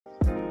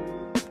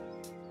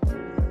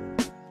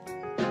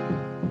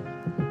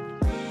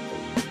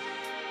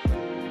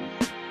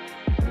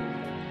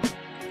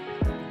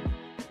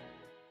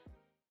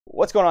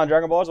What's going on,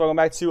 Dragon Balls? Welcome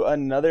back to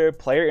another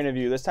player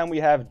interview. This time we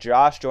have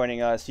Josh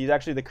joining us. He's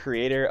actually the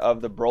creator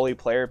of the Broly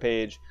player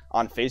page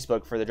on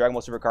Facebook for the Dragon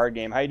Ball Super card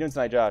game. How you doing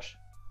tonight, Josh?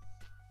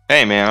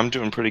 Hey man, I'm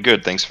doing pretty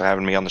good. Thanks for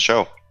having me on the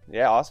show.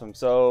 Yeah, awesome.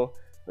 So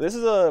this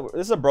is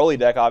a Broly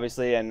deck,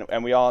 obviously, and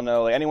we all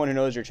know, like, anyone who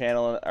knows your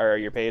channel or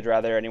your page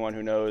rather, anyone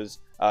who knows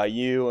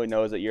you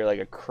knows that you're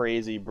like a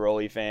crazy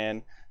Broly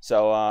fan.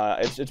 So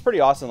it's pretty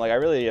awesome. Like, I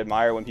really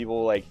admire when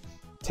people like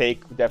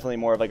take definitely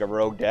more of like a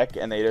rogue deck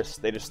and they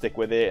just stick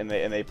with it and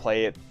they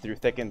play it through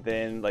thick and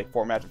thin, like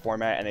format to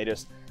format, and they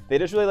just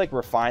really like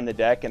refine the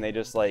deck, and they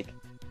just like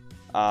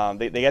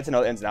they get to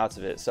know the ins and outs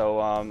of it. So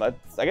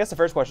I guess the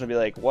first question would be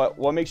like,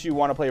 what makes you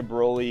want to play a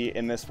Broly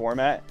in this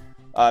format?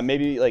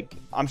 Maybe, like,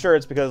 I'm sure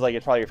it's because like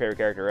it's probably your favorite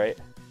character, right?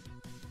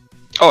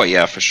 Oh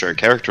yeah, for sure.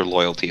 Character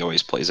loyalty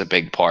always plays a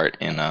big part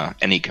in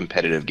any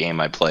competitive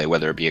game I play,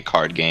 whether it be a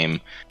card game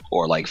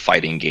or like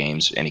fighting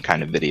games, any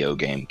kind of video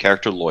game.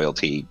 Character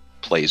loyalty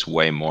plays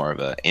way more of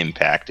an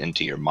impact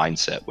into your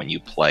mindset when you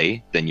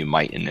play than you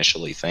might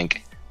initially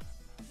think.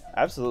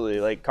 Absolutely.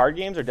 Like, card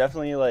games are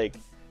definitely like,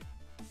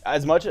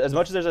 as much as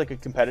there's like a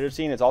competitive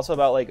scene, it's also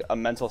about like a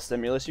mental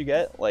stimulus you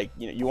get. Like,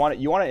 you want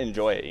to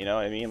enjoy it, you know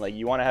what I mean? Like,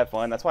 you want to have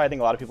fun. That's why I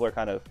think a lot of people are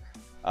kind of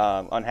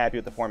unhappy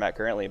with the format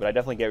currently, but I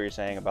definitely get what you're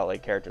saying about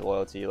like character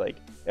loyalty. Like,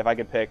 if I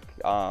could pick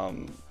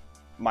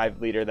my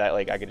leader that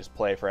like I could just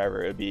play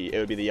forever, it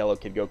would be the yellow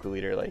Kid Goku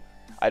leader. Like,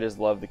 I just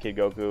love the Kid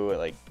Goku.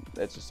 Like,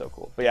 it's just so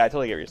cool. But yeah, I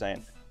totally get what you're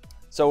saying.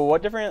 So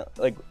what different,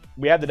 like,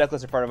 we have the deck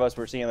list in front of us.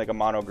 We're seeing like a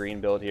mono green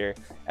build here.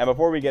 And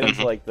before we get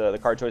into like the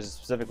card choices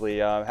specifically,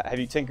 have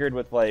you tinkered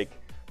with like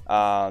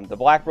the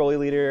black Broly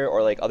leader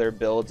or like other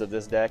builds of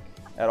this deck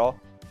at all?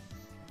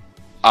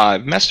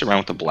 I've messed around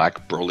with the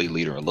black Broly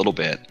leader a little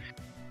bit.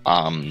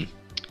 And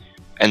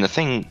the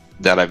thing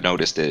that I've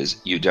noticed is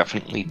you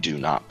definitely do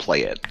not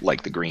play it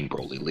like the green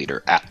Broly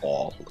leader at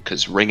all,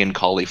 because Ring and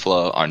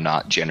Caulifla are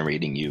not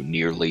generating you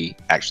nearly,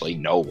 actually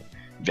no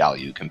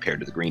value compared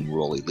to the green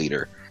Broly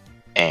leader.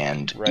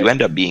 And you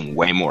end up being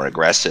way more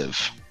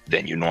aggressive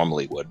than you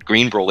normally would.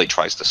 Green Broly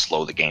tries to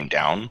slow the game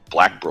down.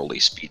 Black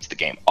Broly speeds the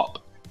game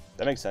up.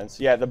 That makes sense.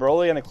 Yeah, the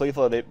Broly and the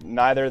Caulifla,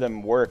 neither of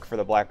them work for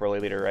the black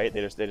Broly leader, right?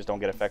 They just don't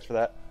get effects for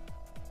that.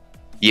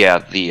 Yeah,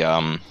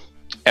 the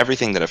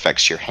everything that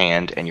affects your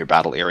hand and your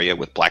battle area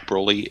with Black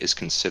Broly is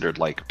considered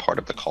like part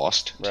of the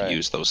cost to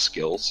use those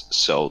skills.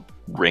 So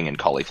Ring and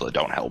Caulifla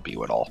don't help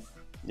you at all.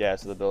 Yeah,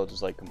 so the build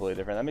is like completely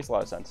different. That makes a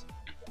lot of sense.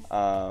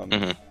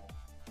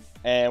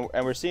 And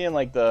we're seeing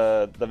like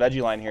the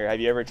veggie line here.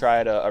 Have you ever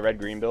tried a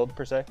red-green build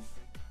per se?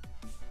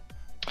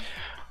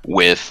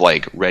 With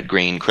like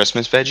red-green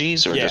Christmas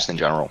veggies, or just in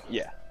general?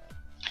 Yeah.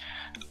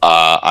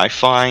 I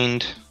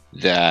find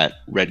that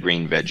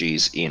red-green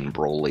veggies in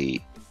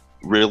Broly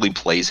really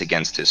plays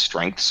against his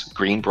strengths.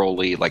 Green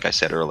Broly, like I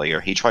said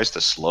earlier, he tries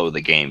to slow the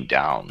game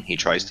down. He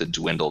tries to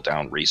dwindle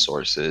down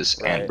resources,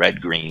 and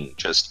red-green,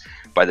 just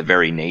by the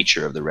very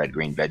nature of the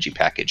red-green veggie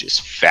package, is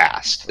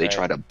fast. They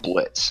try to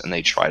blitz, and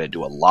they try to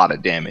do a lot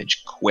of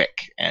damage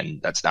quick,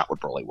 and that's not what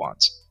Broly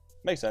wants.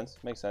 Makes sense.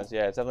 Makes sense.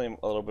 Yeah, it's definitely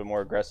a little bit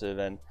more aggressive,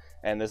 and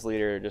this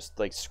leader just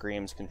like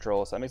screams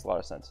control, so that makes a lot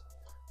of sense.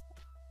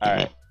 All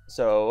right,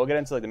 so we'll get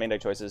into like the main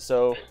deck choices.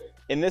 So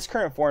in this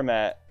current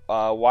format,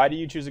 why do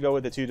you choose to go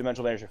with the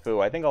two-dimensional Vanisher Fu?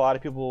 I think a lot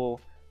of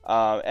people,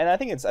 and I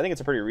think it's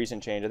a pretty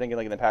recent change. I think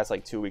like in the past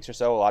like 2 weeks or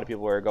so, a lot of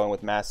people are going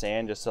with Mass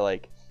Sand just to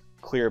like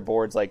clear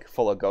boards like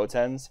full of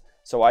Gotens.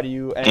 So why do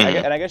you?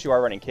 And I guess you are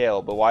running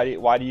Kale, but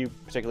why do you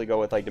particularly go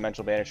with like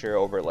Dimensional Vanisher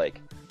over like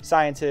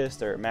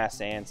Scientist or Mass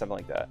Sand, something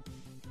like that?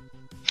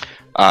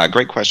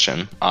 Great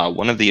question.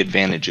 One of the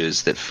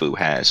advantages that Fu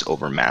has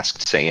over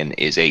Masked Saiyan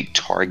is a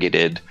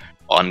targeted,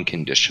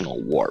 unconditional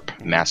warp.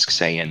 Masked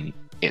Saiyan,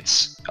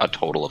 it's a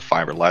total of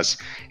 5 or less,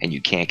 and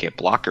you can't get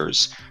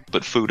blockers,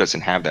 but Fu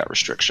doesn't have that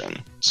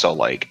restriction. So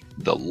like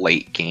the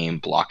late game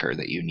blocker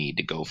that you need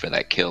to go for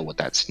that kill with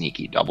that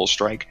sneaky double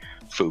strike,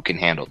 Fu can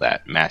handle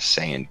that. Mass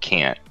Saiyan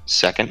can't.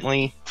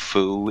 Secondly,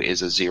 Fu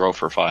is a 0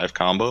 for 5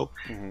 combo.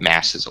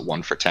 Mass is a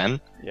 1 for 10.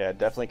 Yeah,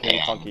 definitely can be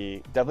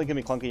clunky. Definitely can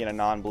be clunky in a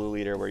non-blue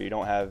leader where you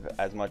don't have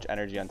as much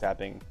energy on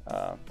tapping.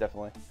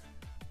 Definitely.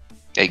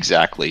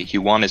 Exactly.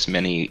 You want as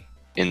many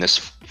in this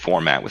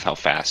format with how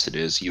fast it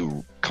is.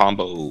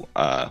 Combo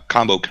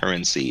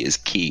currency is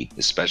key,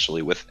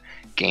 especially with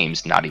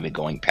games not even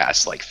going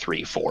past like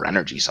 3-4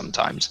 energy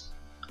sometimes.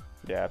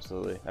 Yeah,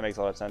 absolutely. That makes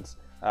a lot of sense.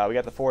 We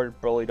got the forward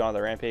Broly Dawn of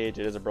the Rampage.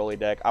 It is a Broly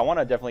deck. I want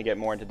to definitely get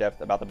more into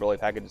depth about the Broly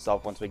package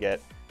itself once we get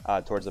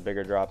towards the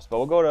bigger drops. But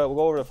we'll go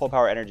over to Full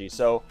Power Energy.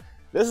 So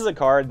this is a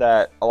card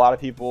that a lot of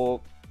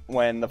people,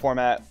 when the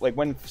format, like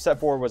when Set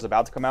 4 was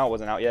about to come out,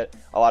 wasn't out yet,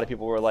 a lot of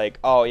people were like,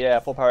 oh yeah,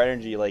 Full Power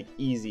Energy, like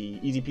easy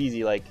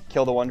peasy, like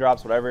kill the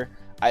 1-drops, whatever.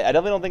 I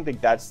definitely don't think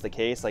that that's the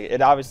case. Like,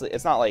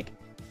 it's not like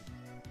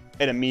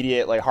an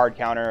immediate like hard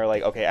counter,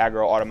 like okay,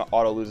 aggro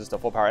auto loses to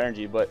Full Power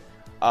Energy, but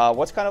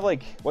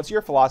what's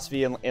your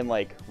philosophy in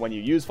like when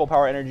you use Full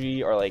Power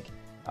Energy, or like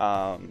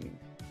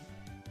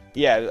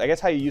yeah, I guess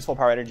how you use Full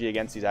Power Energy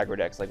against these aggro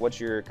decks? Like, what's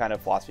your kind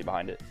of philosophy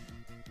behind it?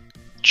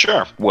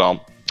 Sure.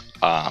 Well,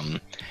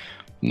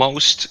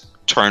 most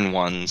turn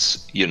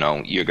ones, you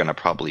know, you're gonna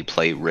probably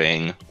play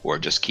ring or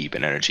just keep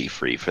an energy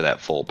free for that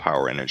full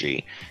power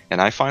energy.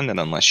 And I find that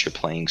unless you're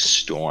playing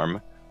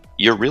storm,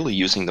 you're really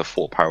using the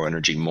full power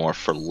energy more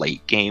for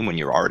late game when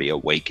you're already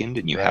awakened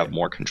and you Right. have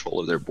more control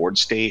of their board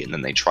state, and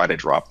then they try to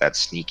drop that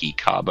sneaky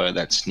Kaba,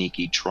 that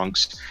sneaky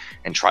Trunks,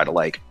 and try to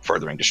like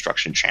furthering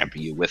destruction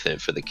champion you with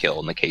it for the kill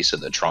in the case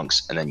of the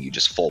Trunks, and then you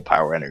just full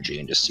power energy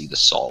and just see the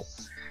salt.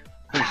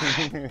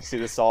 See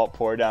the salt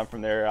pour down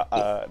from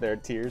their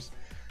tears.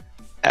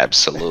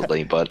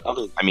 Absolutely, but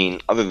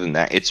other than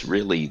that, it's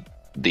really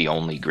the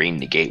only green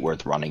negate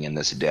worth running in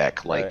this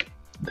deck. Like Right.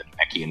 the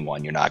Nekian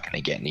one, you're not going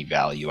to get any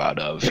value out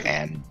of,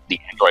 and the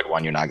Android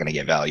one, you're not going to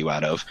get value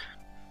out of.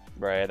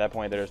 Right, at that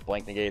point, there's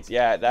blank negates.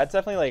 Yeah, that's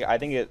definitely, like, I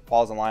think it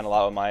falls in line a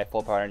lot with my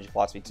full power energy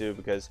philosophy, too,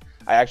 because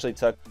I actually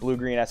took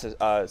Blue-Green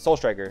Soul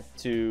Striker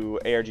to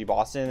ARG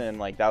Boston, and,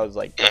 like, that was,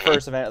 like, the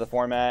first event of the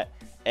format,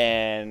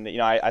 and, you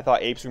know, I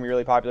thought Apes were going to be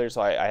really popular,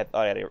 so I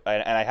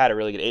had a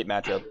really good Ape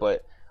matchup,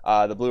 but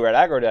the Blue-Red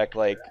Aggro deck,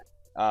 like,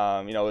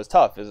 you know, it was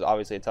tough. It was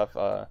obviously a tough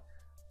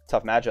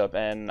matchup,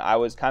 and I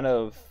was kind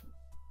of,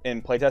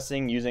 in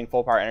playtesting, using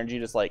full power energy,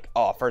 just like,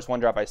 oh, first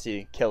one drop I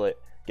see, kill it,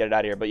 get it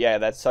out of here. But yeah,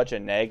 that's such a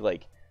neg.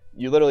 Like,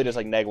 you literally just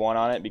like neg one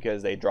on it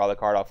because they draw the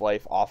card off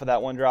life off of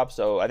that one drop.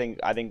 So I think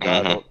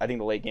the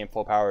late game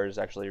full power is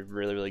actually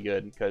really, really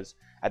good, because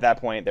at that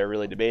point they're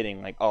really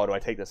debating like, oh, do I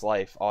take this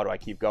life? Oh, do I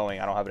keep going?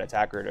 I don't have an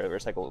attacker to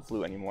recycle the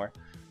flute anymore.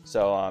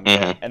 So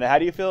yeah. And then how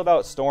do you feel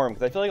about Storm?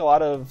 Because I feel like a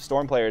lot of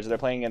Storm players, they're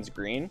playing against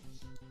green,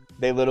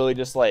 they literally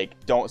just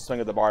like don't swing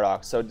with the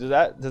Bardock. So does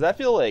that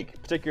feel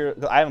like particular?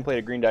 I haven't played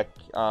a green deck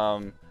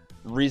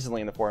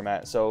recently in the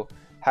format. So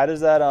how does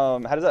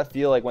that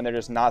feel like when they're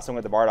just not swinging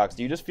with the Bardocks?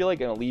 Do you just feel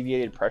like an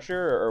alleviated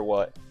pressure, or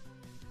what?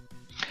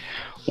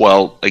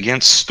 Well,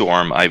 against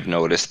Storm, I've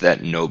noticed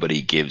that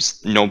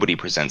nobody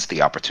presents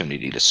the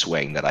opportunity to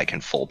swing that I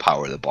can full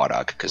power the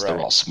Bardock, because they're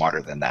all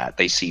smarter than that.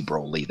 They see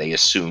Broly, they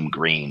assume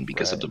green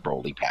because of the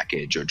Broly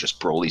package, or just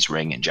Broly's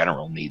ring in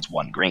general needs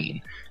one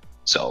green.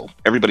 So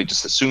everybody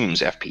just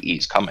assumes FPE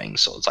is coming,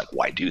 so it's like,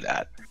 why do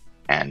that?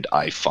 And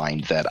I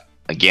find that,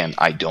 again,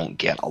 I don't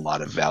get a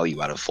lot of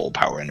value out of full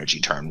power energy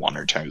turn 1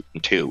 or turn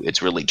 2.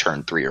 It's really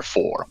turn 3 or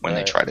 4 when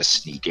they try to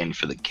sneak in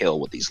for the kill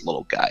with these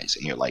little guys,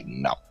 and you're like,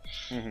 no.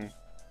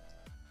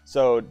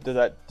 So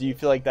do you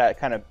feel like that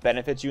kind of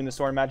benefits you in the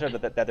Storm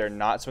matchup, that they're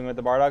not swinging with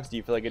the Bardocks? Do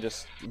you feel like it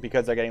just,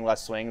 because they're getting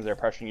less swings, they're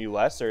pressuring you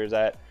less, or is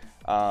that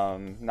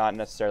not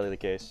necessarily the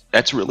case?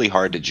 That's really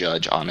hard to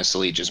judge,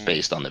 honestly, just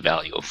based on the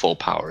value of full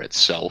power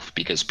itself,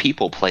 because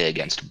people play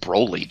against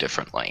Broly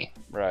differently.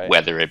 Right.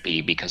 Whether it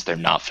be because they're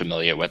not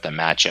familiar with the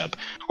matchup,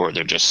 or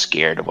they're just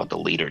scared of what the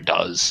leader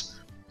does.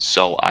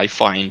 So I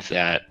find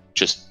that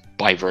just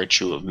by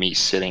virtue of me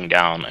sitting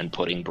down and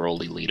putting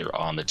Broly leader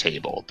on the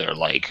table, they're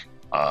like,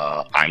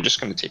 I'm just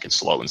going to take it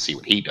slow and see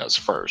what he does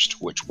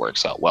first, which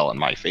works out well in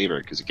my favor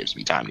because it gives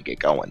me time to get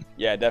going.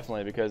 Yeah,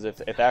 definitely, because if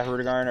that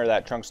Hurdigarn or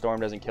that Trunk Storm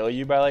doesn't kill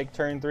you by like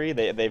turn 3,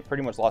 they've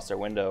pretty much lost their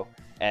window,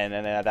 and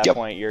then at that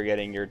point you're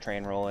getting your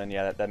train rolling.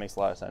 Yeah, that makes a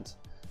lot of sense.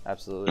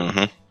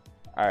 Absolutely.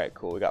 All right,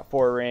 cool. We got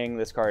 4 ring.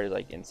 This card is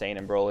like insane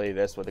in Broly.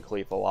 This with the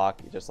Khalifa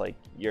lock, just like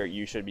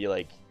you should be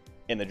like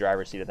in the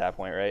driver's seat at that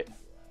point, right?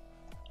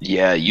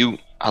 Yeah,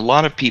 a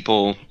lot of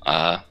people,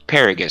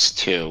 Paragus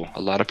too,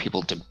 a lot of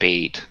people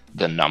debate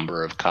the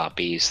number of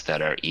copies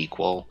that are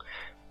equal,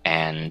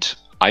 and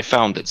I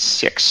found that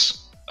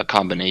 6, a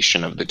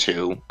combination of the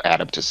two, add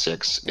up to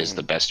 6, is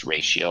the best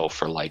ratio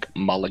for like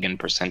mulligan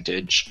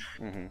percentage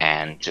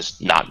and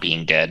just not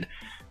being dead.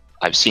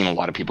 I've seen a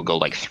lot of people go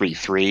like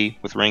 3-3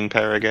 with Ring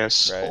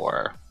Paragus,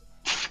 or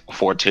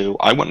 4-2.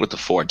 I went with the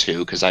 4-2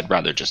 because I'd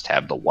rather just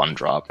have the 1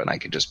 drop and I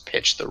could just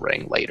pitch the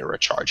ring later or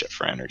charge it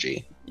for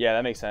energy. Yeah,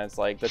 that makes sense.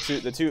 Like the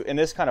two in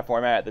this kind of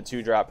format, the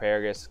 2 drop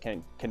Paragus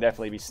can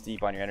definitely be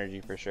steep on your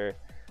energy for sure.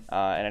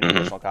 And any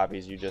additional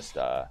copies, you just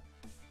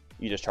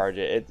charge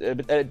it.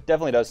 It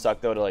definitely does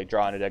suck though to like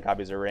draw into dead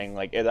copies of Ring.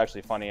 Like, it's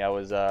actually funny. I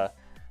was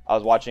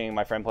watching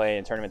my friend play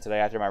in a tournament today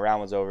after my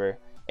round was over,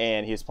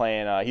 and he's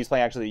playing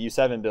actually the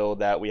U7 build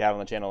that we have on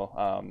the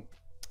channel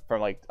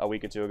from like a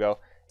week or 2 ago.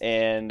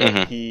 And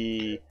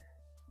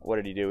what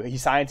did he do? He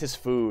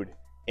scientist food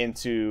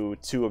into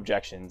 2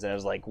 objections, and I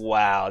was like,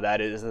 wow,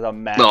 that is the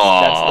max.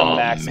 That's the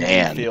max.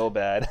 Man, feel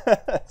bad.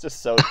 It's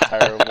just so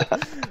terrible.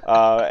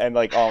 And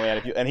like, oh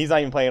man, and he's not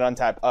even playing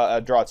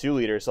untap draw 2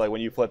 leader. So like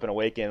when you flip and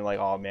awaken, like,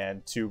 oh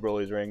man, 2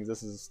 Broly's rings.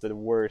 This is the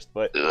worst.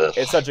 But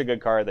it's such a good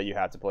card that you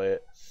have to play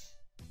it.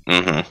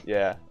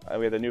 Yeah,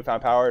 we have the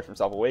newfound power from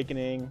Self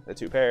Awakening, the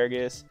 2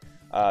 Paragus,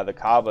 the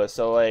Kaba.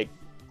 So like,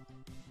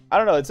 I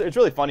don't know, it's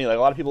really funny. Like,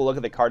 a lot of people look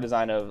at the card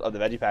design of the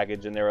veggie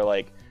package and they were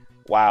like,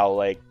 wow,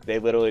 like they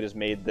literally just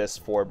made this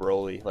for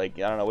Broly. Like,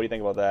 I don't know, what do you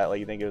think about that? Like,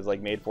 you think it was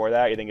like made for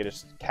that? You think it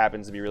just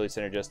happens to be really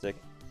synergistic?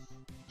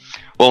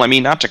 Well, I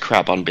mean, not to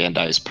crap on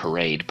Bandai's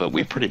parade, but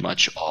we pretty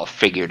much all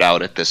figured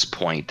out at this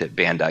point that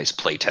Bandai's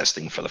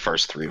playtesting for the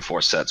first 3 or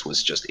 4 sets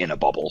was just in a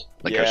bubble.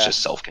 Like, it was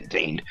just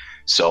self-contained.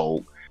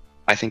 So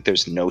I think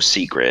there's no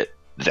secret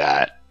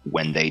that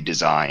when they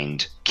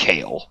designed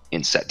Kale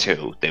in set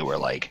 2, they were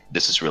like,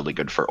 this is really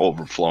good for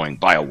overflowing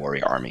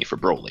Bio-Warrior Army for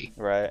Broly.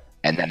 Right.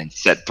 And then in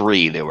set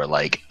 3, they were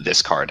like,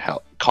 this card,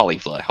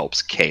 Caulifla,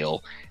 helps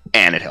Kale,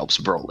 and it helps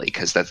Broly,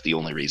 because that's the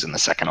only reason the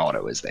second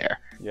auto is there.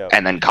 Yep.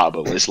 And then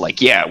Cabo was like,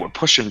 yeah, we're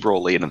pushing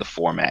Broly into the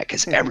format,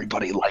 because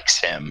everybody likes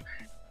him,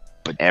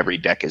 but every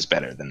deck is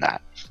better than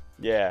that.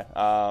 Yeah,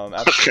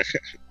 absolutely.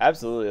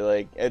 Absolutely.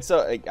 Like, it's so,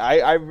 like,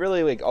 I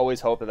really like always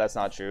hope that that's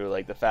not true.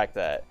 Like the fact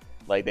that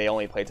like they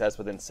only play test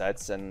within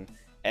sets, and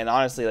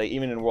honestly, like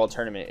even in World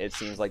Tournament, it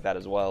seems like that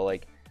as well.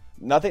 Like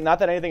not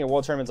that anything in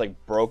World Tournament's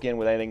like broken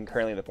with anything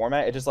currently in the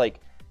format. It just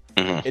like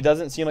it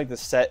doesn't seem like the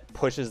set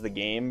pushes the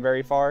game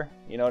very far.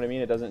 You know what I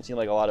mean? It doesn't seem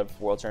like a lot of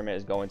World Tournament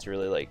is going to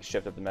really like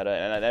shift up the meta,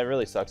 and that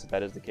really sucks if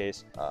that is the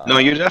case. No,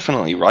 you're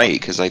definitely right,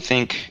 because I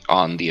think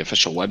on the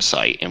official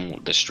website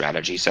in the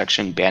strategy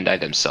section, Bandai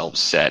themselves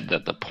said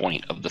that the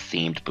point of the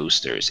themed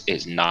boosters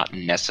is not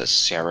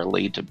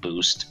necessarily to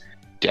boost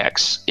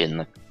decks in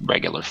the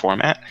regular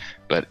format,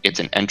 but it's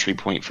an entry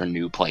point for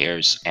new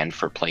players and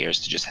for players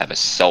to just have a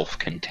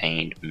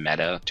self-contained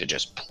meta to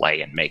just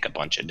play and make a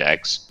bunch of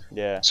decks.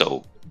 Yeah.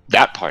 So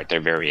that part, they're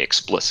very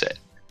explicit.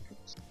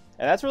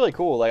 And that's really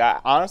cool. Like,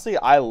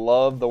 I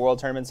love the World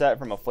Tournament set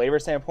from a flavor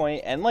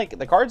standpoint, and like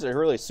the cards are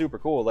really super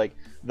cool. Like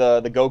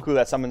the Goku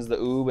that summons the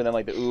Oob, and then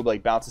like the Oob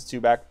like bounces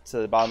 2 back to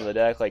the bottom of the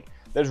deck. Like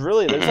there's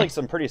like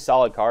some pretty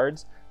solid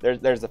cards.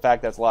 There's the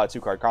fact that's a lot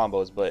of 2-card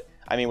combos, but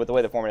I mean with the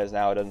way the format is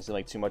now, it doesn't seem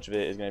like too much of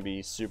it is going to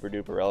be super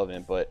duper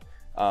relevant. But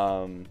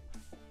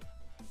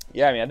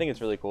yeah, I mean I think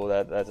it's really cool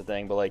that that's a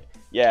thing. But like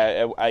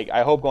yeah,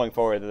 I hope going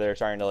forward that they're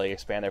starting to like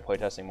expand their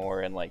playtesting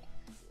more, and like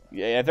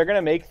yeah, if they're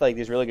gonna make like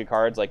these really good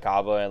cards like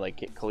Kava and like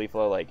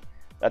Caulifla, like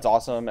that's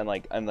awesome. And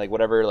like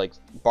whatever, like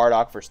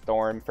Bardock for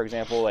Storm, for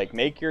example, like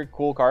make your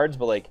cool cards,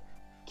 but like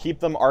keep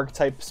them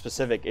archetype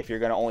specific if you're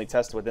gonna only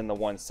test within the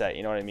one set.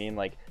 You know what I mean?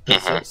 Like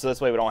so this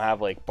way we don't have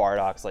like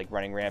Bardocks like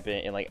running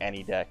rampant in like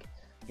any deck.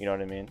 You know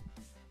what I mean?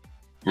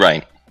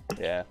 Right.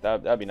 Yeah,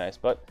 that'd be nice.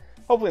 But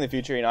hopefully in the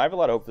future, you know, I have a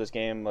lot of hope for this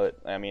game. But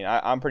I mean,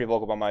 I'm pretty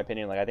vocal about my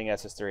opinion. Like I think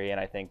SS3, and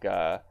I think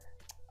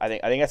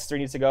SS3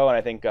 needs to go, and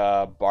I think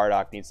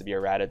Bardock needs to be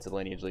errated to the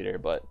lineage leader.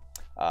 But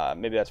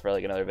maybe that's for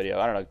like another video.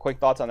 I don't know. Quick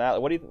thoughts on that.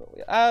 Like, what do you?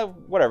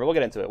 Whatever. We'll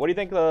get into it. What do you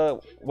think?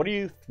 What do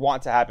you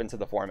want to happen to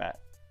the format?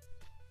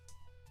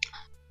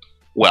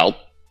 Well,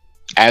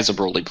 as a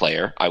Broly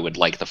player, I would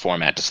like the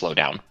format to slow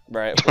down.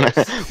 Right. Of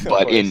course.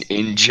 But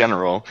in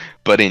general,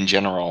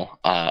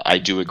 I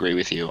do agree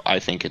with you. I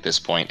think at this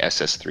point,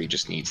 SS3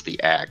 just needs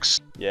the axe.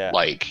 Yeah.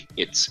 Like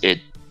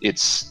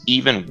it's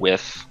even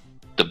with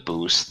the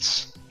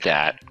boosts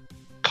that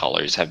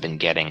colors have been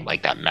getting,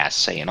 like that Mass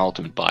Saiyan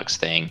Ultimate Box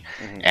thing,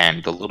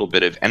 and the little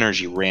bit of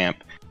energy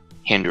ramp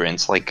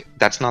hindrance, like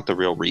that's not the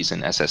real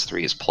reason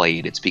SS3 is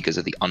played. It's because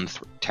of the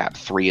untap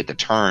 3 at the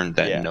turn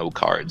that no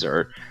cards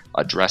are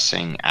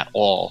addressing at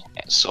all.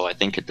 So I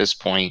think at this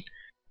point,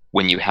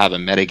 when you have a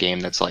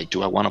metagame that's like,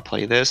 do I want to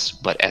play this,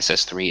 but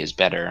SS3 is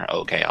better,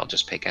 okay, I'll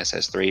just pick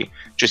SS3,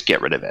 just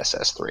get rid of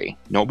SS3.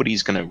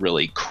 Nobody's going to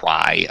really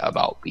cry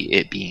about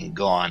it being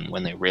gone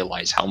when they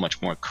realize how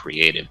much more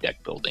creative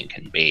deck building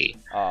can be.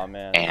 Oh,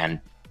 man.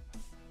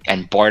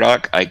 And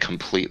Bardock, I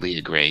completely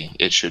agree.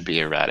 It should be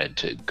errated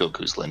to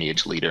Goku's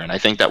lineage leader, and I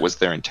think that was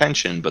their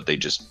intention, but they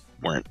just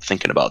weren't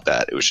thinking about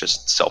that. It was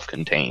just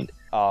self-contained.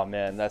 Oh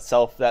man, that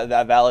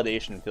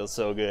validation feels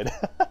so good.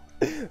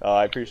 Oh,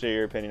 I appreciate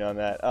your opinion on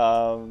that.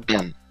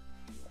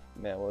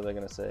 Man, what was I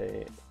gonna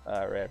say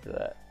right after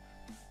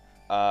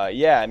that?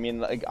 Yeah, I mean,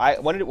 like,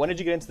 when did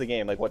you get into the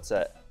game? Like, what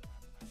set?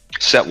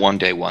 Set 1,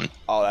 day 1.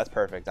 Oh, that's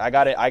perfect. I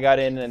got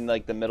in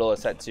like the middle of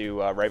set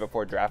 2, right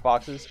before draft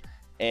boxes.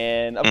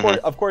 And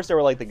of course, there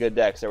were like the good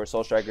decks. There was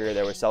Soul Striker,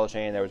 there was Cell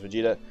Chain, there was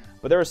Vegeta,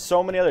 but there were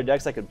so many other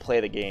decks that could play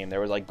the game.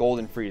 There was like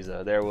Golden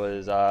Frieza, there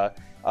was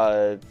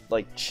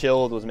like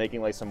Chilled was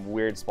making like some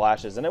weird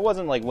splashes, and it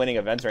wasn't like winning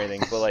events or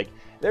anything, but like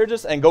they're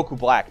just, and Goku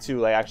Black too,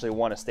 like actually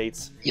won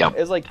estates. Yeah,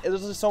 it's like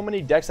there's just so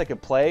many decks that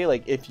could play.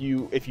 Like if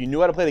you knew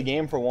how to play the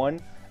game for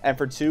one, and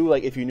for two,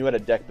 like if you knew how to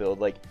deck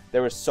build, like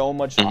there was so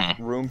much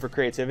room for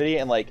creativity.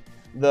 And like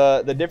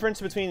the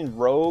difference between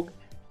Rogue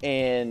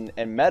and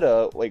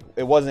Meta, like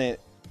it wasn't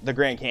the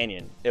Grand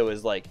Canyon, it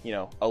was like, you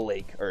know, a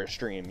lake or a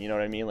stream, you know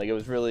what I mean? Like it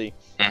was really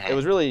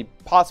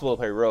possible to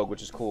play Rogue,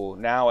 which is cool.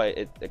 Now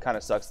it kind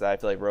of sucks that I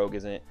feel like Rogue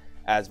isn't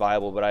as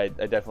viable, but I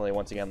definitely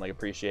once again like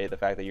appreciate the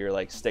fact that you're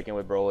like sticking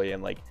with Broly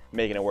and like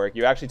making it work.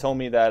 You actually told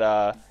me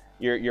that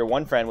your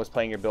one friend was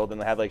playing your build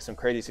and had like some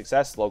crazy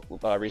success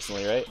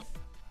recently, right?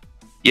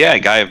 Yeah, a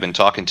guy I've been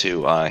talking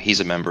to, he's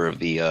a member of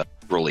the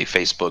Broly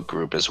Facebook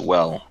group as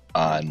well.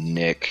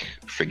 Nick,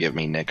 forgive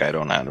me, Nick, I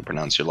don't know how to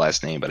pronounce your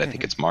last name, but I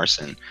think it's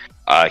Marcin.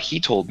 He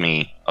told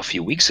me a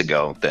few weeks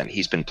ago that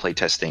he's been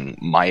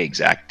playtesting my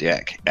exact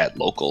deck at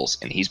locals,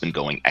 and he's been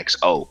going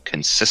XO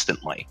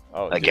consistently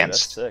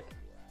against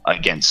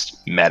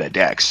meta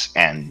decks.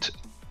 And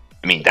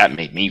I mean, that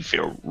made me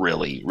feel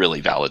really, really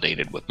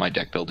validated with my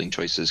deck building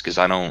choices, because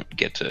I don't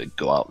get to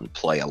go out and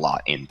play a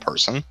lot in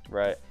person.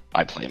 Right.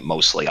 I play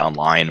mostly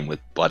online with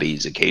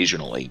buddies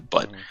occasionally,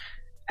 but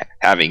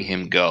having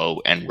him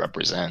go and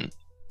represent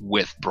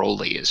with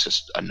Broly is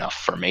just enough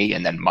for me.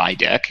 And then my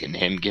deck and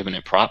him giving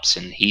it props,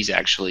 and he's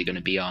actually going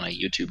to be on a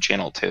YouTube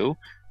channel too,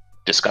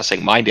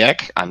 discussing my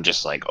deck. I'm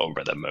just like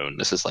over the moon.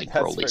 This is like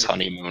Broly's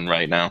honeymoon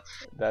right now.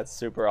 That's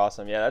super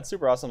awesome. Yeah, that's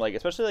super awesome. Like,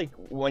 especially like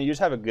when you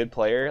just have a good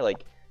player,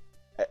 like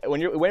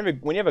when you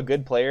have a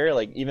good player,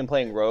 like even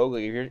playing rogue,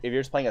 like if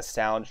you're just playing a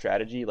sound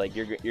strategy, like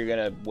you're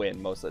gonna win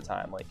most of the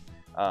time. Like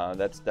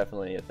that's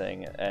definitely a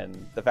thing,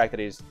 and the fact that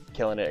he's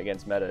killing it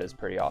against meta is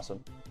pretty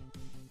awesome.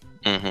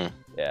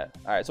 Yeah.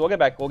 All right. So we'll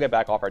get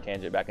back off our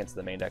tangent back into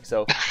the main deck.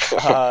 So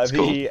the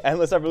cool.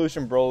 Endless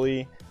Evolution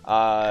Broly.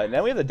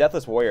 Now we have the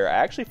Deathless Warrior. I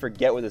actually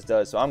forget what this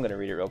does, so I'm gonna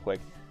read it real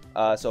quick.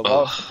 So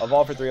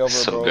evolve for 3 over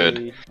so a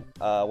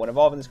Broly. When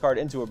evolving this card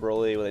into a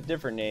Broly with a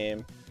different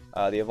name,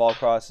 the evolve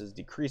cost is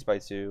decreased by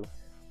 2.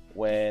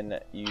 When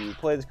you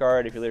play this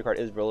card, if your leader card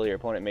is Broly, your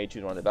opponent may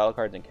choose one of the battle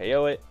cards and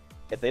KO it.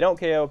 If they don't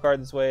KO a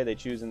card this way,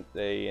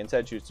 they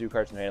instead choose 2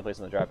 cards from the hand place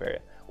in the drop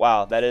area.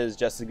 Wow, that is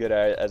just as good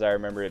as I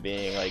remember it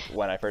being like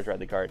when I first read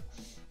the card.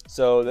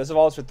 So this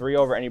evolves for 3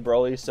 over any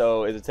Broly.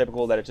 So is it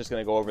typical that it's just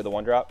going to go over the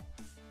 1 drop?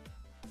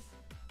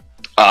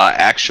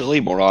 Actually,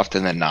 more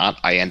often than not,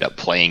 I end up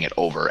playing it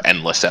over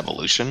Endless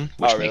Evolution,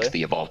 which makes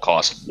the evolve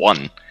cost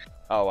 1.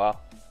 Oh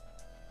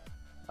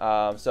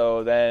wow.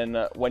 So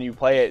then when you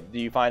play it, do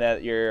you find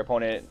that your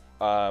opponent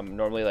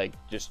normally like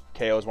just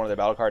KOs one of their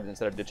battle cards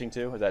instead of ditching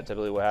 2? Is that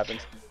typically what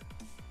happens?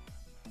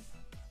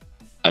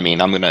 I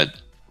mean, I'm gonna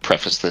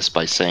preface this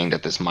by saying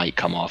that this might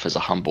come off as a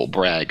humble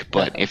brag,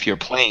 but if you're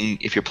playing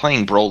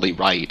Broly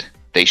right,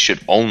 they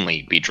should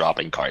only be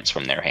dropping cards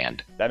from their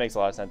hand. That makes a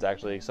lot of sense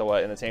actually. So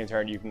what, in the same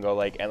turn you can go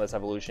like Endless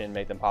Evolution,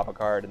 make them pop a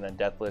card, and then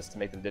Deathless to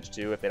make them ditch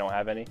 2 if they don't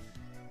have any?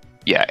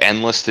 Yeah,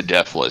 Endless to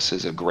Deathless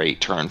is a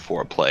great turn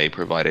 4 play,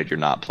 provided you're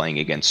not playing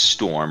against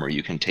Storm, or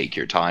you can take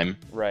your time.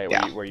 Right,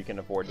 where you can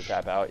afford to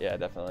tap out. Yeah,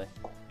 definitely.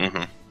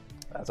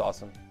 That's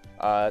awesome.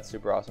 That's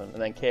super awesome.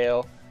 And then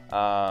Kale.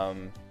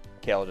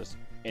 Kale just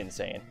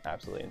insane,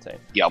 absolutely insane.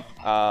 Yep.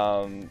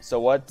 So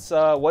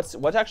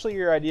what's actually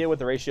your idea with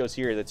the ratios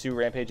here? The 2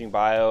 Rampaging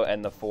Bio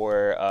and the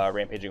 4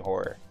 Rampaging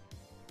Horror.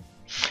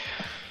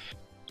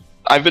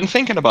 I've been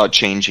thinking about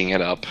changing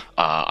it up.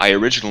 I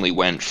originally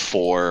went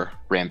for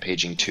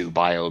Rampaging 2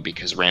 Bio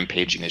because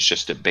Rampaging is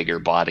just a bigger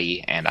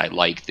body, and I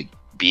like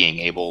being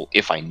able,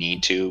 if I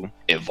need to,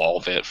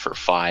 evolve it for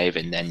 5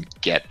 and then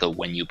get the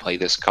when you play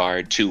this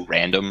card 2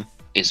 random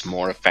is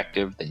more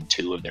effective than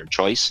 2 of their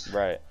choice.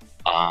 Right.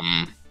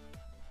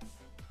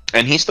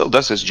 And he still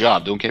does his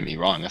job, don't get me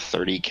wrong. A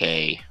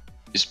 30k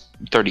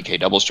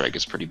double strike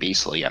is pretty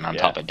beastly, and on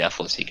top of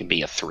Deathless he can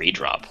be a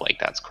 3-drop. Like,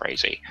 that's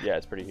crazy. Yeah,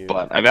 it's pretty huge.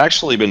 But I've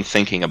actually been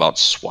thinking about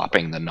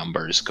swapping the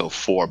numbers, go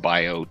 4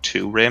 Bio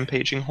 2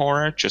 Rampaging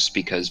Horror, just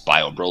because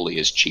Bio Broly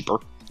is cheaper.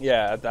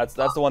 Yeah, that's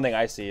the one thing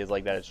I see is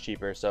like that it's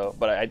cheaper. So,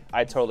 but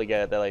I totally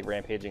get it that like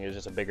Rampaging is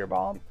just a bigger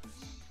bomb.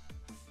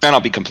 And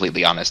I'll be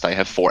completely honest, I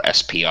have 4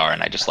 SPR,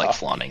 and I just like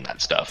flaunting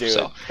that stuff. Dude,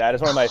 so that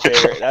is one of my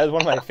favorite. That is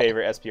one of my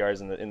favorite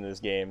SPRs in this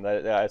game.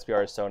 That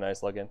SPR is so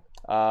nice looking.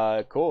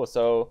 Cool.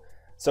 So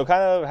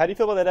kind of, how do you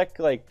feel about the deck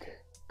like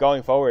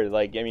going forward?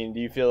 Like, I mean, do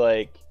you feel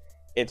like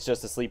it's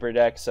just a sleeper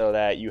deck so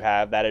that you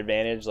have that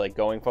advantage like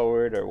going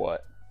forward, or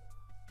what?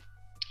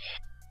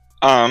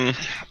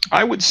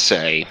 I would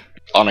say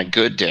on a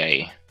good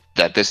day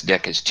that this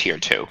deck is tier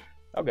 2.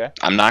 Okay.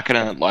 I'm not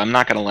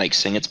gonna like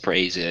sing its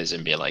praises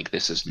and be like,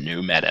 this is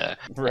new meta.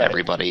 Right.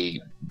 Everybody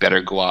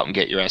better go out and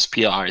get your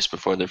SPRs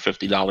before they're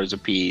 $50 a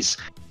piece.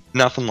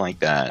 Nothing like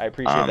that. I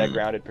appreciate that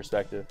grounded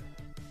perspective.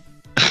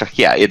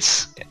 Yeah,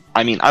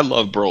 I mean, I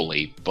love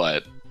Broly,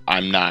 but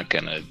I'm not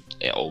gonna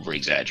over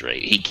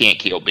exaggerate. He can't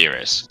kill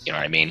Beerus. You know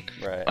what I mean?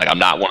 Right. Like, I'm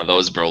not one of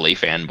those Broly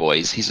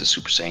fanboys. He's a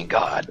Super Saiyan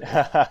God.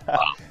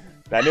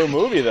 That new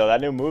movie though,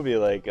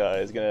 like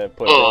is gonna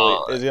put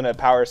Broly, is gonna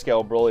power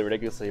scale Broly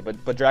ridiculously,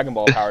 but Dragon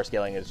Ball power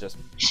scaling is just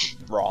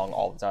wrong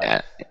all the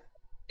time.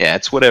 Yeah,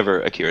 it's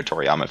whatever Akira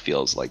Toriyama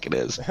feels like it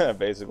is.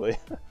 Basically.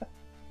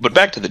 But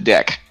back to the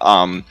deck.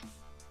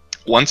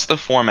 Once the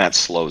format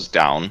slows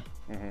down,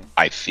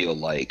 I feel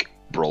like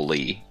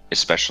Broly,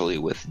 especially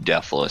with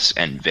Deathless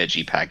and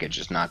Veggie Package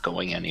is not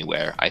going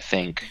anywhere, I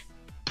think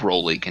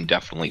Broly can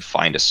definitely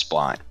find a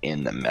spot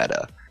in the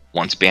meta.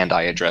 Once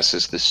Bandai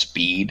addresses the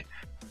speed,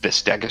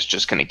 this deck is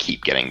just going to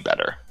keep getting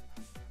better.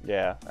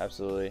 Yeah,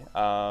 absolutely.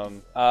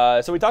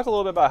 So we talked a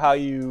little bit about how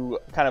you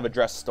kind of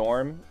address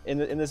Storm in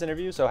this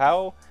interview. So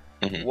how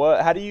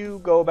do you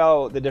go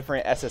about the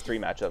different SS3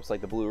 matchups,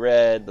 like the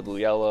blue-red, the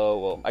blue-yellow?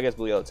 Well, I guess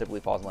blue-yellow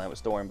typically falls in line with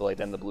Storm, but like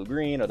then the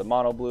blue-green or the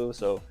mono-blue.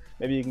 So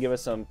maybe you can give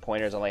us some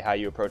pointers on like how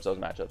you approach those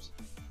matchups.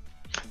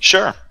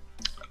 Sure.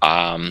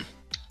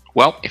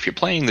 Well, if you're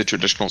playing the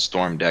traditional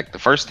Storm deck, the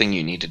first thing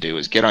you need to do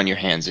is get on your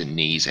hands and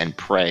knees and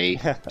pray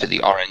to the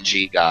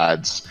RNG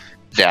gods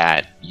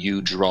that you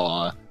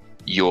draw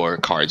your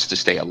cards to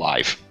stay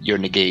alive, your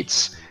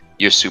negates,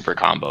 your super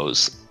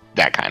combos,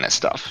 that kind of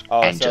stuff.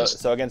 Oh, and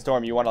so against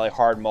Storm, you want to like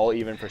hard mull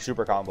even for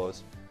super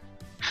combos.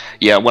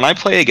 Yeah, when I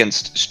play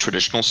against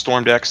traditional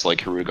Storm decks like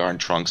Hirugar and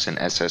Trunks and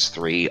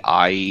SS3,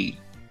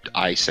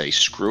 I say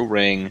screw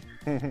Ring,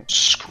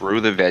 screw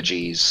the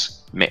veggies.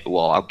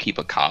 Well, I'll keep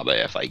a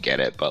Kaba if I get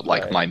it, but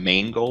like Right. my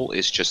main goal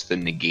is just the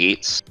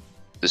negates,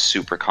 the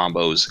super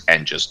combos,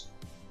 and just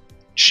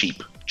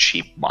cheap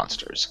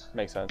monsters.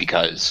 Makes sense.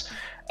 Because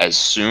as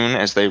soon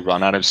as they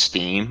run out of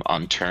steam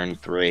on turn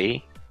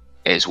 3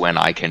 is when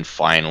I can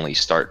finally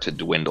start to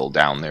dwindle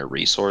down their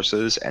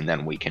resources, and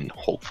then we can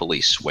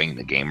hopefully swing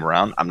the game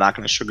around. I'm not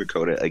going to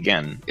sugarcoat it.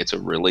 Again, it's a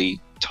really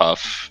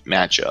tough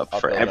matchup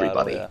for Uphill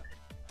everybody. battle,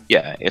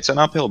 Yeah, it's an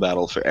uphill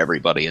battle for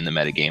everybody in the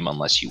metagame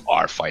unless you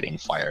are fighting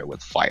fire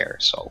with fire.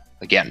 So,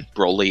 again,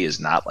 Broly is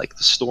not like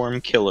the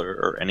Storm Killer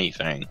or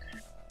anything,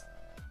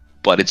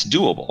 but it's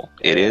doable.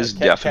 It is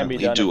definitely can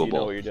be done doable. If you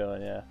know what you're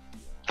doing, yeah.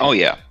 Oh,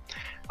 yeah.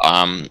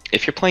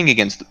 If you're playing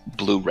against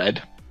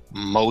Blue-Red,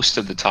 most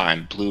of the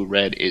time,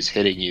 Blue-Red is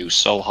hitting you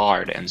so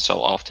hard and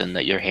so often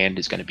that your hand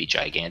is going to be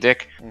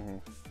gigantic,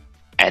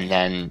 and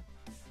then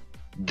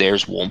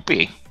theirs won't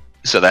be.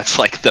 So that's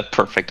like the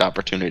perfect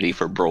opportunity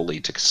for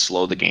Broly to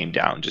slow the game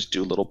down. Just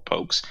do little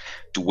pokes,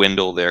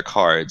 dwindle their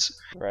cards,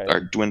 Right.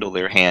 or dwindle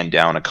their hand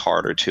down a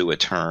card or two a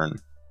turn.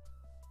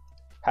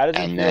 How does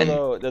it And feel then-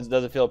 though?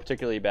 Does it feel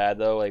particularly bad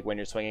though, like when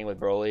you're swinging with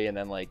Broly and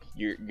then like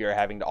you're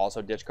having to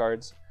also ditch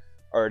cards,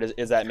 or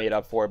is that made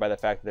up for by the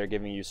fact that they're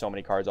giving you so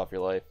many cards off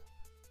your life?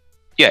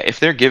 Yeah,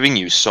 if they're giving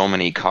you so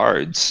many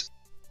cards,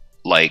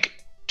 like,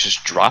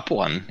 just drop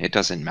one. It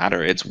doesn't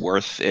matter. It's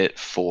worth it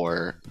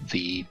for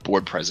the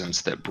board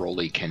presence that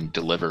Broly can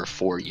deliver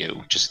for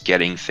you. Just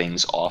getting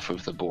things off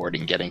of the board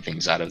and getting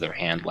things out of their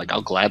hand. Like,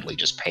 I'll gladly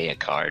just pay a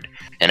card.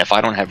 And if I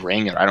don't have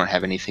Ring or I don't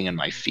have anything in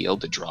my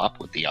field to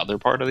drop with the other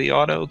part of the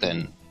auto,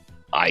 then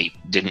I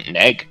didn't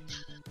neg.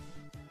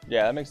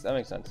 Yeah, that makes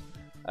sense.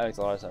 That makes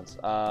a lot of sense.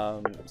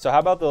 So how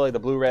about the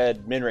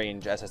blue-red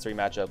mid-range SS3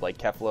 matchup, like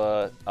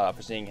Kefla,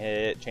 Foreseeing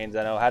Hit, Chain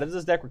Zeno? How does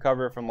this deck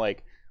recover from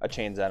like a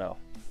Chain Zeno?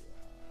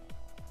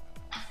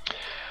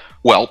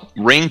 Well,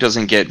 Ring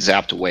doesn't get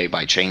zapped away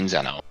by Chain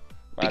Zeno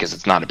because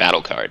it's not a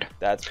battle card.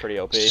 That's pretty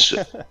OP.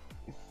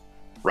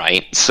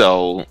 Right?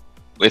 So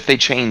if they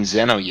Chain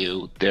Zeno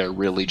you, they're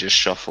really just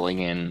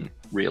shuffling in,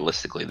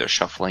 realistically, they're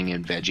shuffling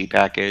in Veggie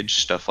Package,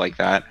 stuff like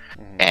that.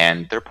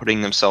 And they're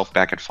putting themselves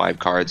back at 5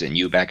 cards and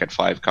you back at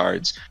 5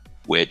 cards,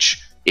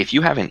 which, if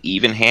you have an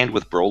even hand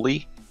with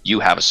Broly, you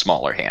have a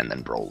smaller hand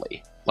than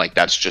Broly. Like,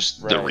 that's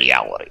just the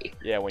reality.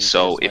 Yeah. When you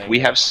So swing, if we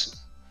have...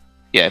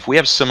 Yeah, if we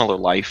have similar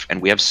life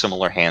and we have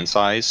similar hand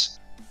size,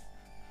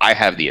 I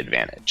have the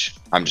advantage.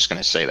 I'm just going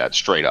to say that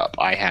straight up.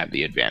 I have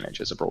the advantage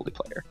as a Broly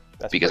player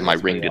because my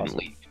Ring didn't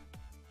leave.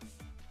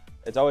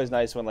 It's always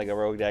nice when like a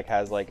rogue deck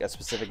has like a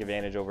specific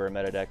advantage over a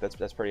meta deck.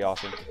 That's pretty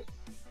awesome.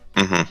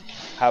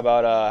 How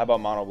about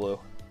Mono Blue?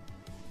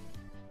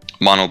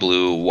 Mono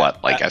Blue,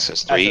 what, like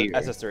SS3?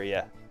 SS3,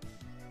 yeah.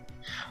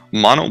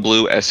 Mono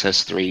Blue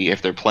SS3,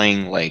 if they're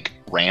playing like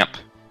ramp,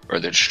 or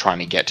they're just trying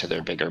to get to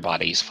their bigger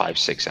bodies,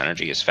 5-6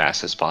 energy as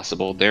fast as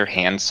possible, their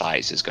hand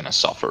size is going to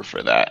suffer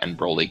for that, and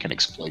Broly can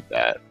exploit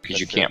that, because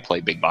you can't play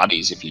big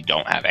bodies if you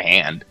don't have a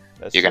hand.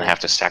 You're going to have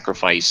to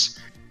sacrifice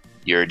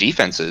your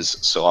defenses,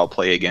 so I'll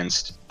play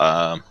against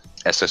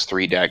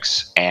SS3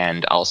 decks,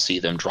 and I'll see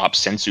them drop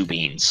Sensu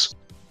Beans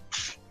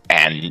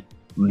and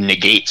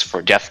negates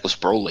for Deathless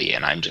Broly,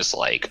 and I'm just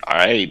like,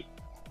 alright,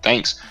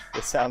 thanks.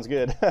 It sounds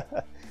good.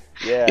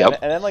 Yeah, Yep.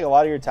 and then like a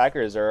lot of your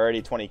attackers are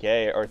already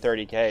 20k or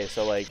 30k,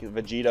 so like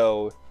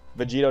Vegito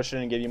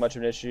shouldn't give you much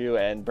of an issue,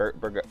 and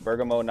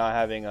Bergamo not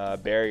having a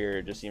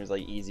barrier just seems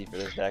like easy for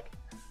this deck.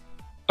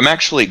 I'm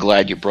actually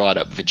glad you brought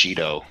up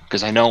Vegito,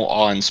 because I know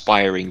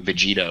awe-inspiring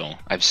Vegito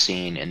I've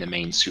seen in the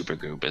main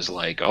supergroup is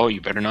like, oh,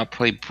 you better not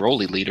play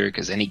Broly leader,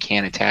 because then he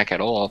can't attack at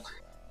all.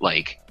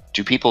 Like,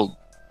 do people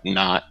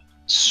not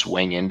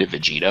swing into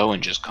Vegito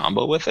and just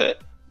combo with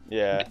it?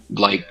 Yeah.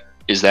 Like,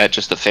 is that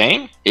just a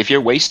thing? If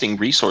you're wasting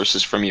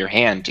resources from your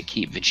hand to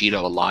keep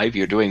Vegito alive,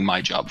 you're doing my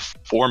job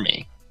for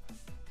me.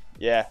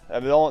 Yeah, I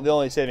mean, the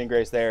only saving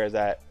grace there is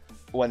that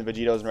when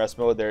Vegito's in rest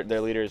mode, their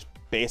leader is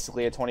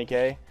basically a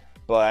 20k.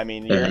 But I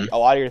mean, a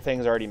lot of your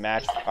things already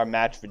match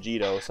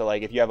Vegito. So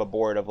like, if you have a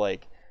board of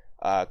like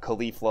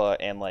Caulifla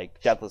and like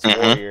Deathless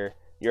Warrior,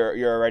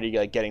 you're already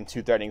like getting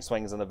 2 threatening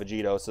swings on the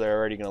Vegito, so they're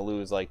already going to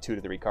lose like 2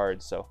 to 3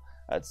 cards. So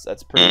that's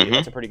a pretty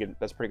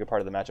good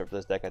part of the matchup for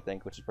this deck, I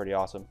think, which is pretty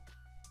awesome.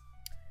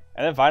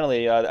 And then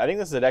finally, I think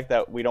this is a deck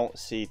that we don't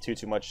see too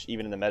much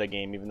even in the meta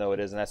game, even though it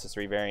is an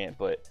SS3 variant.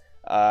 But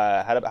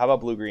how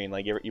about blue green?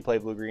 Like you play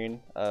blue green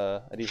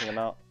a decent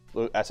amount,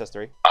 blue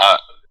SS3.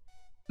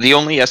 The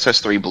only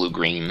SS3 blue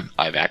green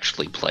I've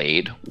actually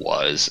played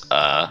was,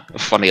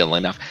 funny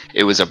enough,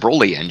 it was a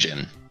Broly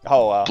engine.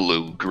 Oh wow.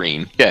 Blue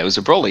green. Yeah, it was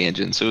a Broly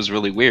engine, so it was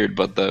really weird.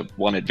 But the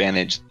one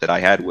advantage that I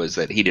had was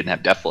that he didn't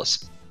have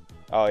Deathless.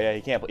 Oh yeah,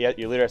 he can't. Yeah,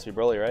 your leader has to be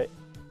Broly, right?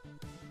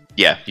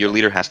 Yeah, your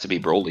leader has to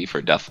be Broly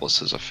for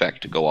Deathless's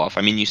effect to go off.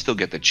 I mean, you still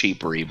get the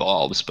cheaper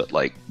evolves, but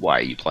like, why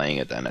are you playing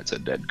it then? It's a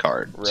dead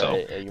card. Right. So,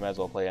 yeah, you might as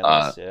well play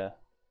Endless. Yeah.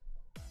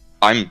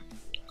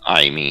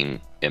 I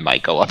mean, it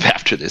might go up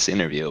after this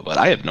interview, but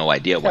I have no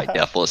idea why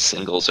Deathless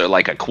singles are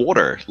like a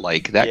quarter.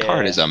 Like, that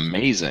card is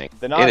amazing.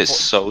 It is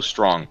so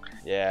strong.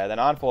 Yeah, the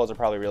non-foils are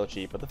probably real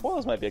cheap, but the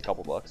foils might be a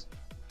couple bucks.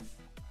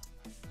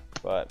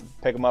 But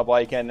pick them up while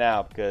you can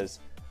now, because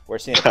we're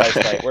seeing a price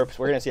spike. We're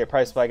gonna see a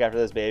price spike after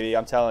this, baby.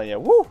 I'm telling you,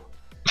 woo!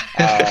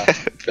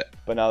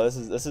 But no, this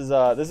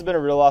has been a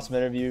real awesome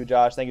interview,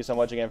 Josh. Thank you so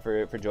much again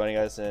for joining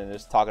us and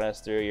just talking us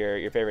through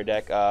your favorite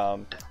deck.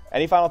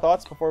 Any final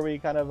thoughts before we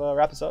kind of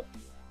wrap this up?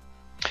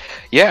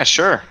 Yeah,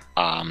 sure.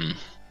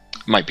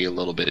 Might be a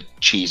little bit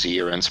cheesy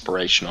or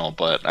inspirational,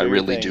 but I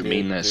really do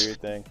mean this.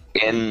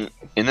 In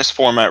this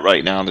format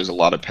right now, there's a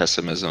lot of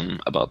pessimism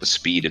about the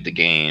speed of the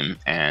game,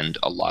 and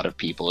a lot of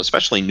people,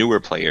 especially newer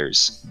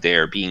players,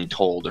 they're being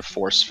told or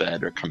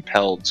force-fed or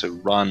compelled to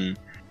run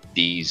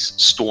these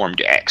storm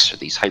decks or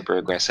these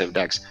hyper-aggressive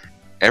decks.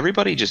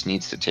 Everybody just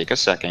needs to take a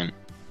second,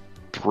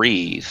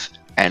 breathe,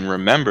 and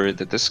remember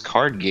that this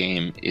card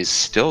game is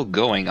still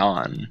going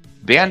on.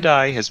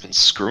 Bandai has been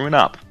screwing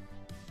up,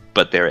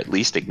 but they're at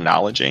least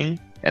acknowledging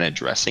and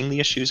addressing the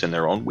issues in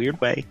their own weird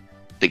way.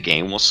 The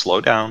game will slow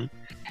down,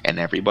 and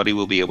everybody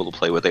will be able to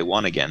play what they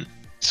want again.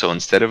 So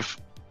instead of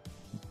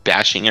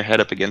bashing your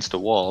head up against a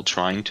wall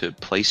trying to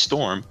play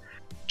Storm,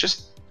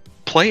 just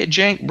play a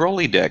jank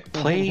Broly deck,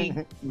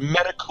 play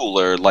meta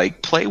cooler,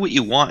 like play what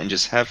you want and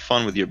just have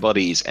fun with your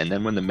buddies, and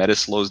then when the meta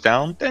slows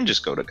down, then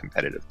just go to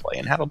competitive play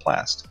and have a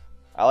blast.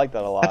 I like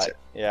that a lot.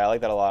 Yeah, I like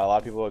that a lot. A lot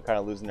of people are kind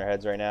of losing their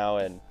heads right now,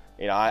 and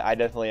you know, I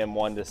definitely am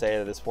one to say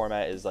that this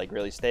format is like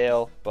really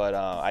stale, but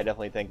I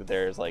definitely think that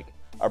there's like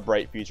a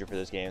bright future for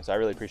this game. So I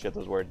really appreciate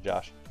those words,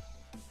 Josh.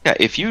 Yeah,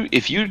 if you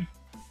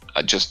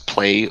just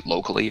play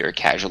locally or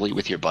casually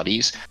with your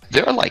buddies,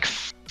 there are like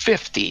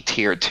 50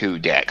 tier 2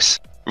 decks.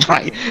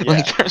 Right? Yeah.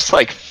 Like, there's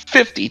like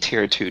 50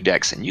 tier 2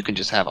 decks, and you can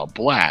just have a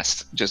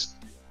blast. Just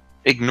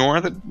ignore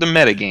the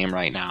meta game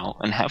right now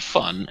and have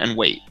fun and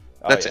wait.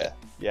 That's it.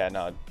 Yeah,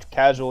 no.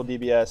 Casual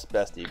DBS,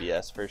 best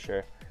DBS for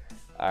sure.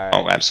 All right.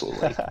 Oh,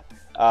 absolutely.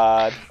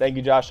 Thank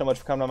you, Josh, so much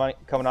for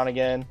coming on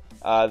again.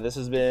 This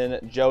has been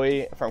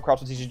Joey from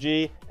Crops with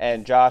TCG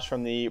and Josh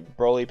from the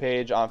Broly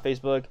page on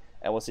Facebook,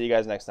 and we'll see you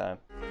guys next time.